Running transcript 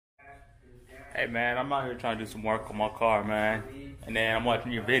Hey man, I'm out here trying to do some work on my car, man. And then I'm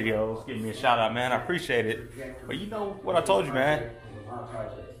watching your videos, giving me a shout out, man. I appreciate it. But you know what I told you, man.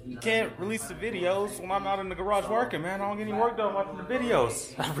 You can't release the videos when I'm out in the garage working, man. I don't get any work done watching the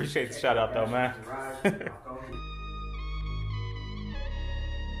videos. I appreciate the shout out though, man.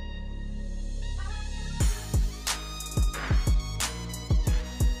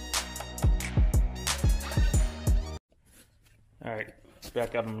 Alright,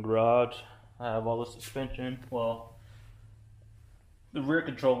 back out in the garage. I have all the suspension. Well, the rear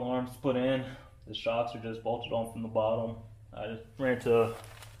control arms put in. The shocks are just bolted on from the bottom. I just ran to the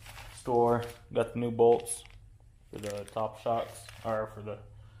store, got the new bolts for the top shocks, or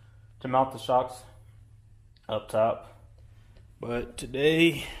to mount the shocks up top. But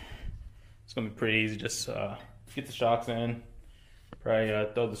today it's gonna be pretty easy. Just get the shocks in, probably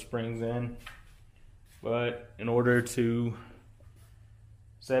throw the springs in. But in order to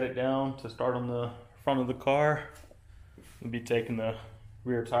set it down to start on the front of the car, we'll be taking the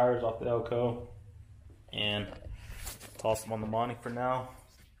rear tires off the Elco and toss them on the Monte for now.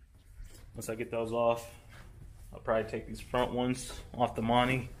 Once I get those off, I'll probably take these front ones off the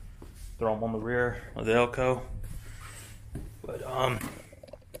Monte, throw them on the rear of the Elco. But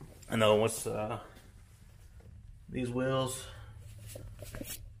I know once these wheels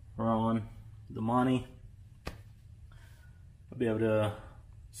are on the Monte, I'll be able to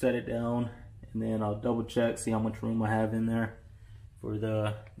set it down, and then I'll double check, see how much room I have in there for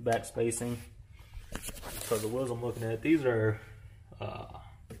the back spacing. So the wheels I'm looking at, these are, I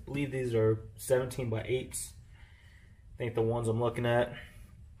believe these are 17 by 8s. I think the ones I'm looking at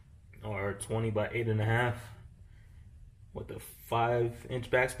are 20 by 8.5. With the 5-inch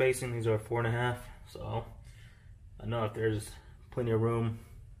back spacing, these are 4.5. So I know if there's plenty of room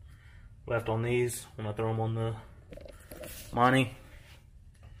left on these when I throw them on the Monte.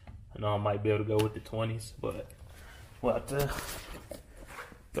 I know I might be able to go with the 20s, but we'll have to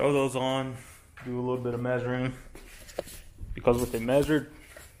throw those on, do a little bit of measuring, because what they measured,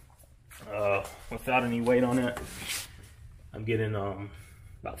 without any weight on it, I'm getting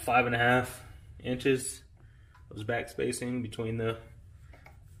about 5.5 inches of back spacing between the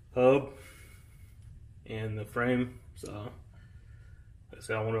hub and the frame. So like I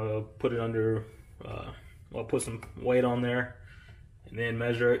said, I want to put it under, well, put some weight on there and then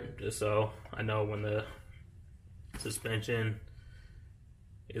measure it, just so I know when the suspension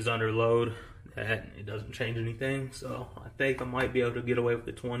is under load that it doesn't change anything. So I think I might be able to get away with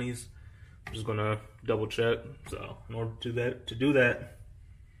the 20s. I'm just gonna double check. So in order to do that,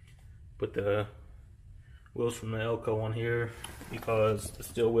 put the wheels from the Elco on here, because the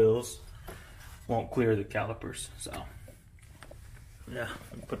steel wheels won't clear the calipers. So yeah,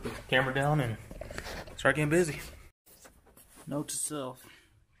 put the camera down and start getting busy. Note to self: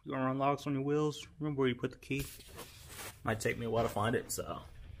 you're gonna run locks on your wheels, remember where you put the key. Might take me a while to find it, so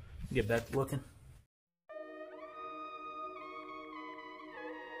get back to looking.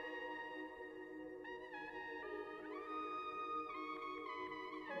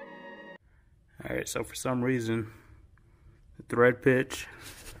 Alright, so for some reason the thread pitch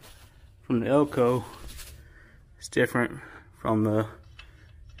from the Elco is different from the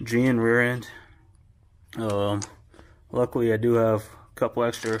GN rear end. Luckily I do have a couple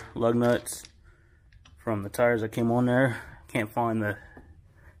extra lug nuts from the tires that came on there. Can't find the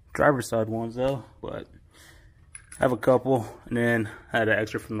driver's side ones though, but I have a couple, and then I had an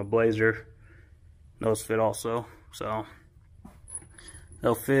extra from the Blazer. Those fit also, so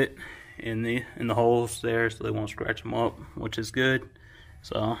they'll fit in the holes there, so they won't scratch them up, which is good.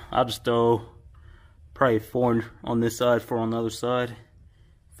 So I'll just throw probably 4 on this side, 4 on the other side,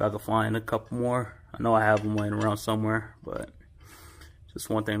 if I can find a couple more. I know I have them laying around somewhere, but just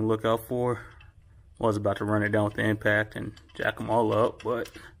one thing to look out for. I was about to run it down with the impact and jack them all up, but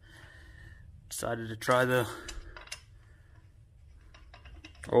decided to try the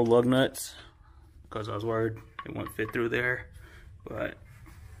old lug nuts because I was worried it wouldn't fit through there. But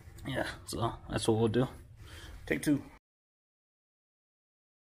yeah, so that's what we'll do. Take 2.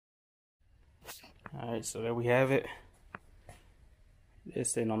 Alright, so there we have it.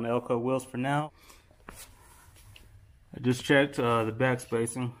 It's sitting on the Elco wheels for now. I just checked the back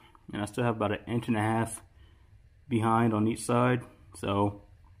spacing, and I still have about 1.5 inches behind on each side. So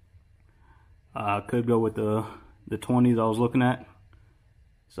I could go with the 20s I was looking at.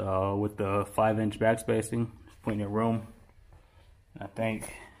 So with the 5-inch back spacing, plenty of room. I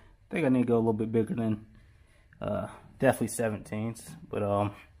think I need to go a little bit bigger than definitely 17s, but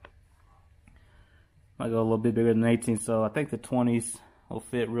might go a little bit bigger than 18. So I think the 20s will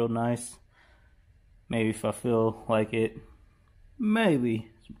fit real nice. Maybe if I feel like it, maybe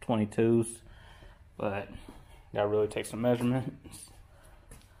some 22s. but gotta really take some measurements.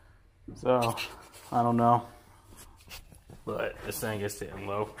 So I don't know, but this thing is sitting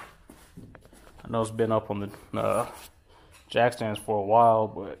low. I know it's been up on the jack stands for a while,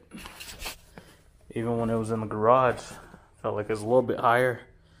 but even when it was in the garage, felt like it was a little bit higher.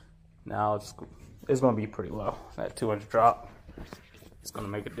 Now it's gonna be pretty low. That 2-inch drop, it's gonna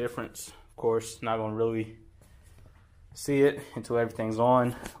make a difference. Of course, not gonna really see it until everything's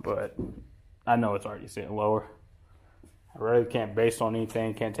on, but I know it's already sitting lower. I really can't base on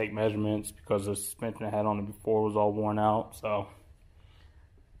anything, can't take measurements because the suspension I had on it before was all worn out. So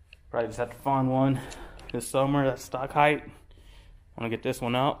probably just have to find one this summer that's stock height. I'm gonna get this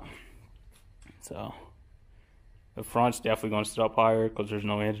one out. So the front's definitely gonna sit up higher because there's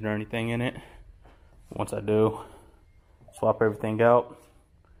no engine or anything in it. Once I do swap everything out,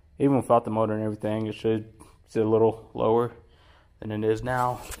 even without the motor and everything, it should sit a little lower than it is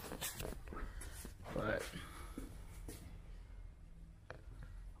now. But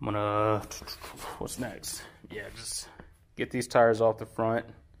I'm gonna, what's next? Yeah, just get these tires off the front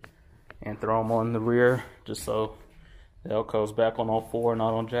and throw them on the rear, just so the Elco's back on all four,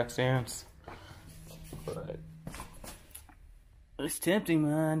 not on jack stands. But it's tempting,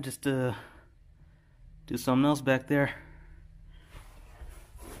 man, just to do something else back there.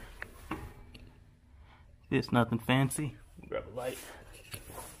 It's nothing fancy. Grab a light.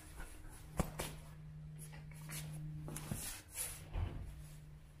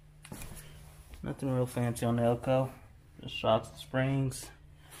 Nothing real fancy on the Elco. Just shocks and springs.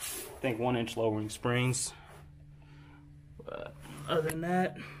 I think 1-inch lowering springs. But other than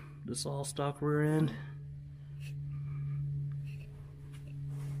that, just all stock rear end.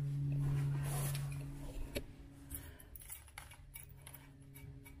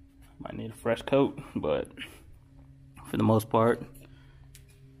 Might need a fresh coat, but for the most part,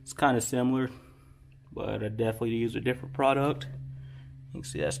 it's kind of similar, but I definitely use a different product. You can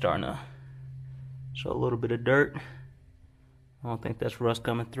see that's starting to show a little bit of dirt. I don't think that's rust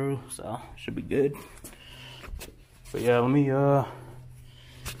coming through, so should be good. But yeah, let me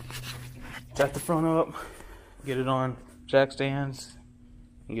jack the front up, get it on jack stands,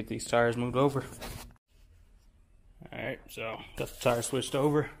 and get these tires moved over. Alright, so got the tires switched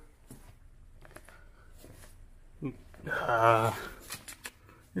over.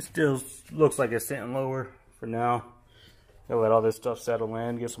 It still looks like it's sitting lower for now. Gotta let all this stuff settle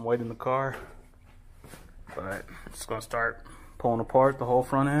in, get some weight in the car. But I'm just gonna start pulling apart the whole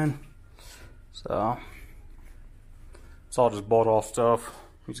front end. So it's all just bolt off stuff.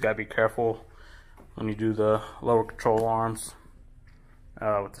 You just gotta be careful when you do the lower control arms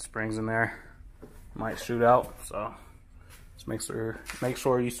with the springs in there. It might shoot out, so just make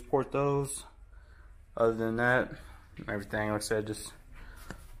sure you support those. Other than that, everything, like I said, just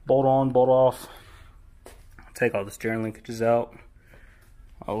bolt on, bolt off. Take all the steering linkages out.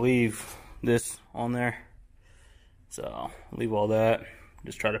 I'll leave this on there, so I'll leave all that.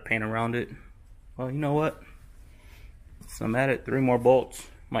 Just try to paint around it. Well, you know what? So I'm at it. 3 more bolts.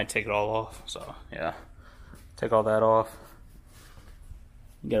 Might take it all off. So yeah, take all that off.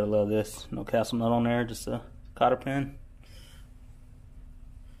 You gotta love this. No castle nut on there. Just a cotter pin.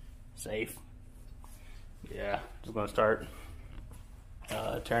 Safe. Yeah, just gonna start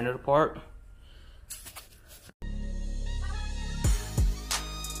tearing it apart.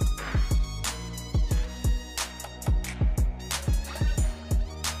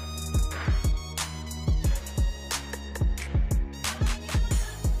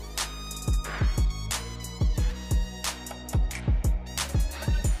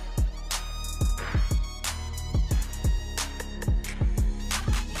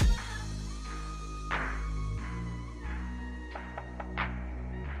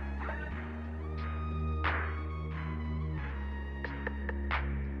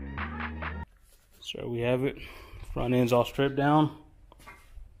 So we have it. Front end's all stripped down.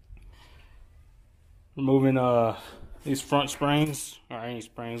 Removing these front springs, or any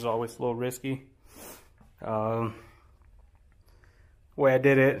springs, is always a little risky. The way I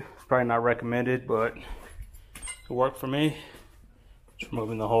did it, it's probably not recommended, but it worked for me. Just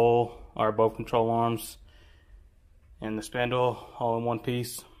removing the whole, or both control arms and the spindle all in one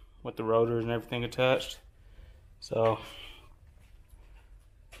piece with the rotors and everything attached. So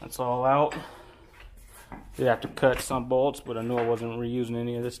that's all out. Did have to cut some bolts, but I knew I wasn't reusing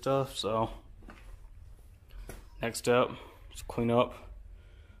any of this stuff, so next step is clean up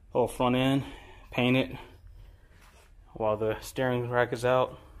the whole front end, paint it while the steering rack is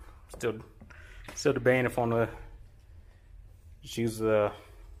out. Still debating if I want to just use the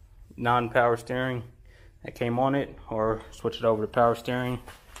non-power steering that came on it or switch it over to power steering.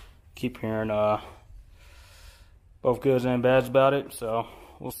 Keep hearing both goods and bads about it, so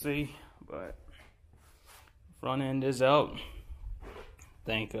we'll see. But front end is out. I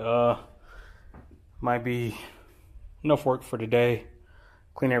think might be enough work for today.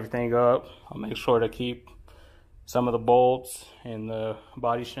 Clean everything up. I'll make sure to keep some of the bolts and the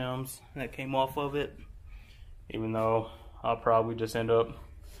body shims that came off of it, even though I'll probably just end up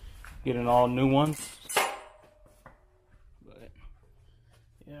getting all new ones. But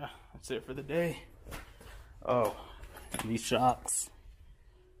yeah, that's it for the day. Oh, and these shocks.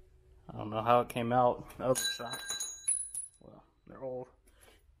 I don't know how it came out. The other shock, well, they're old,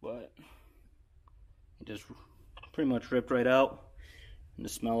 but it just pretty much ripped right out. And the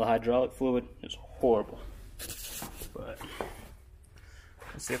smell of hydraulic fluid is horrible. But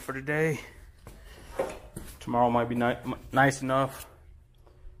that's it for today. Tomorrow might be nice enough.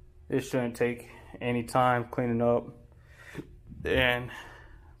 It shouldn't take any time cleaning up and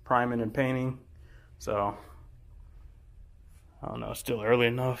priming and painting. So I don't know, still early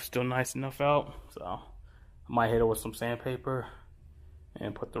enough, still nice enough out. So I might hit it with some sandpaper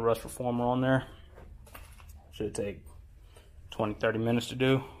and put the rust reformer on there. Should take 20-30 minutes to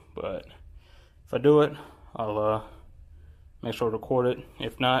do, but if I do it, I'll make sure to record it.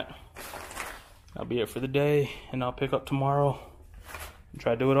 If not, that'll be it for the day, and I'll pick up tomorrow and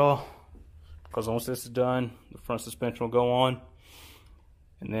try to do it all. Because once this is done, the front suspension will go on,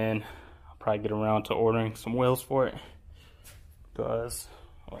 and then I'll probably get around to ordering some wheels for it, because,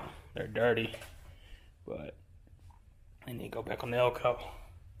 well, they're dirty, but I need to go back on the Elco.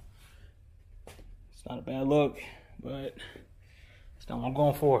 It's not a bad look, but it's not what I'm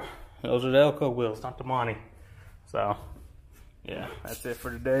going for. Those are the Elco wheels, not the Monte. So, yeah, that's it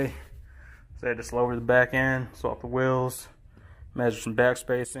for today. So I just lower the back end, swap the wheels, measure some back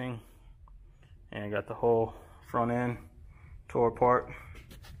spacing, and I got the whole front end tore apart.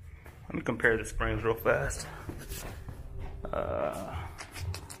 Let me compare the springs real fast.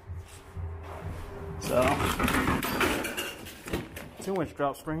 So 2-inch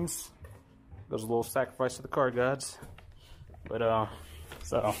drop springs. Goes a little sacrifice to the car gods. But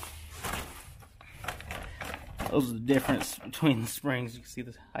so those are the difference between the springs. You can see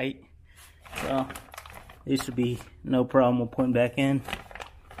the height. So these should be no problem with putting back in.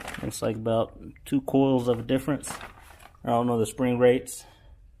 Looks like about 2 coils of a difference. I don't know the spring rates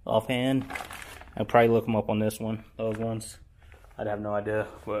offhand. I'd probably look them up on this one. Those ones, I'd have no idea.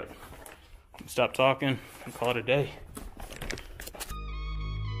 But stop talking and call it a day.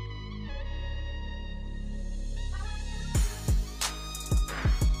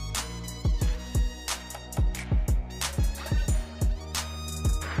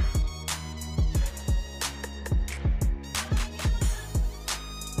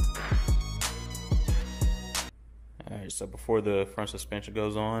 Alright, so before the front suspension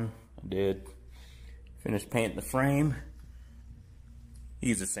goes on, I did finish painting the frame.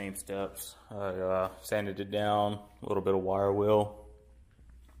 Use the same steps. I sanded it down, a little bit of wire wheel,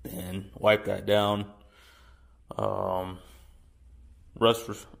 and wiped that down.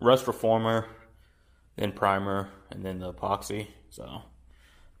 Rust reformer, then primer, and then the epoxy. So I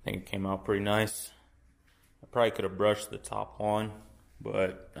think it came out pretty nice. I probably could have brushed the top on,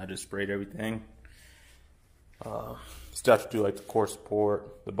 but I just sprayed everything. Stuff to do like the core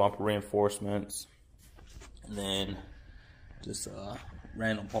support, the bumper reinforcements, and then just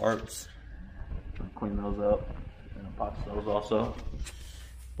random parts. Clean those up and epoxy those also.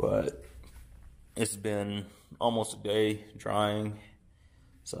 But it's been almost a day drying,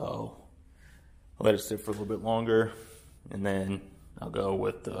 so I'll let it sit for a little bit longer, and then I'll go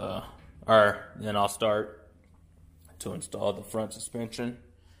with then I'll start to install the front suspension.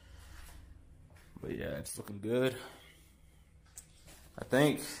 But yeah, it's looking good. I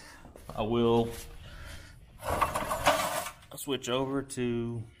think I will switch over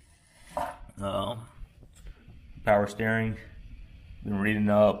to power steering. Been reading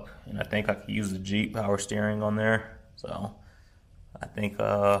up, and I think I could use the Jeep power steering on there. So I think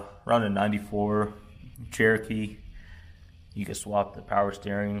around a 94 Cherokee, you can swap the power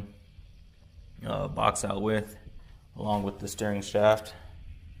steering box out with, along with the steering shaft.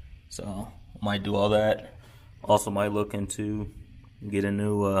 So I might do all that. Also might look into getting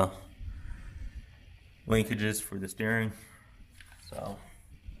new linkages for the steering. So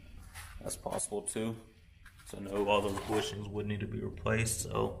that's possible too. So I know all those bushings would need to be replaced,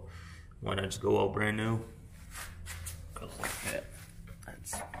 so why not just go all brand new? Cause like that,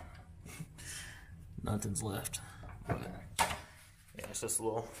 that's nothing's left. But yeah, it's just a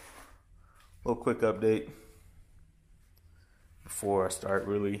little quick update before I start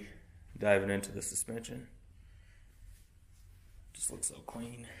really diving into the suspension. Just looks so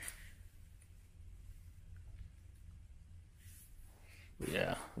clean.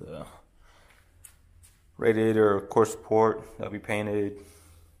 Yeah, the radiator, of course, support that'll be painted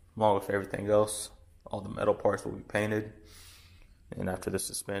along with everything else. All the metal parts will be painted. And after the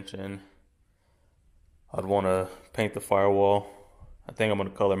suspension, I'd want to paint the firewall. I think I'm going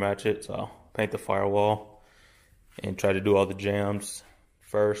to color match it, so I'll paint the firewall and try to do all the jams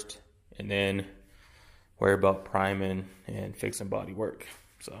first, and then worry about priming and fixing body work.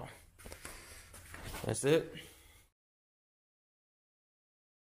 So that's it.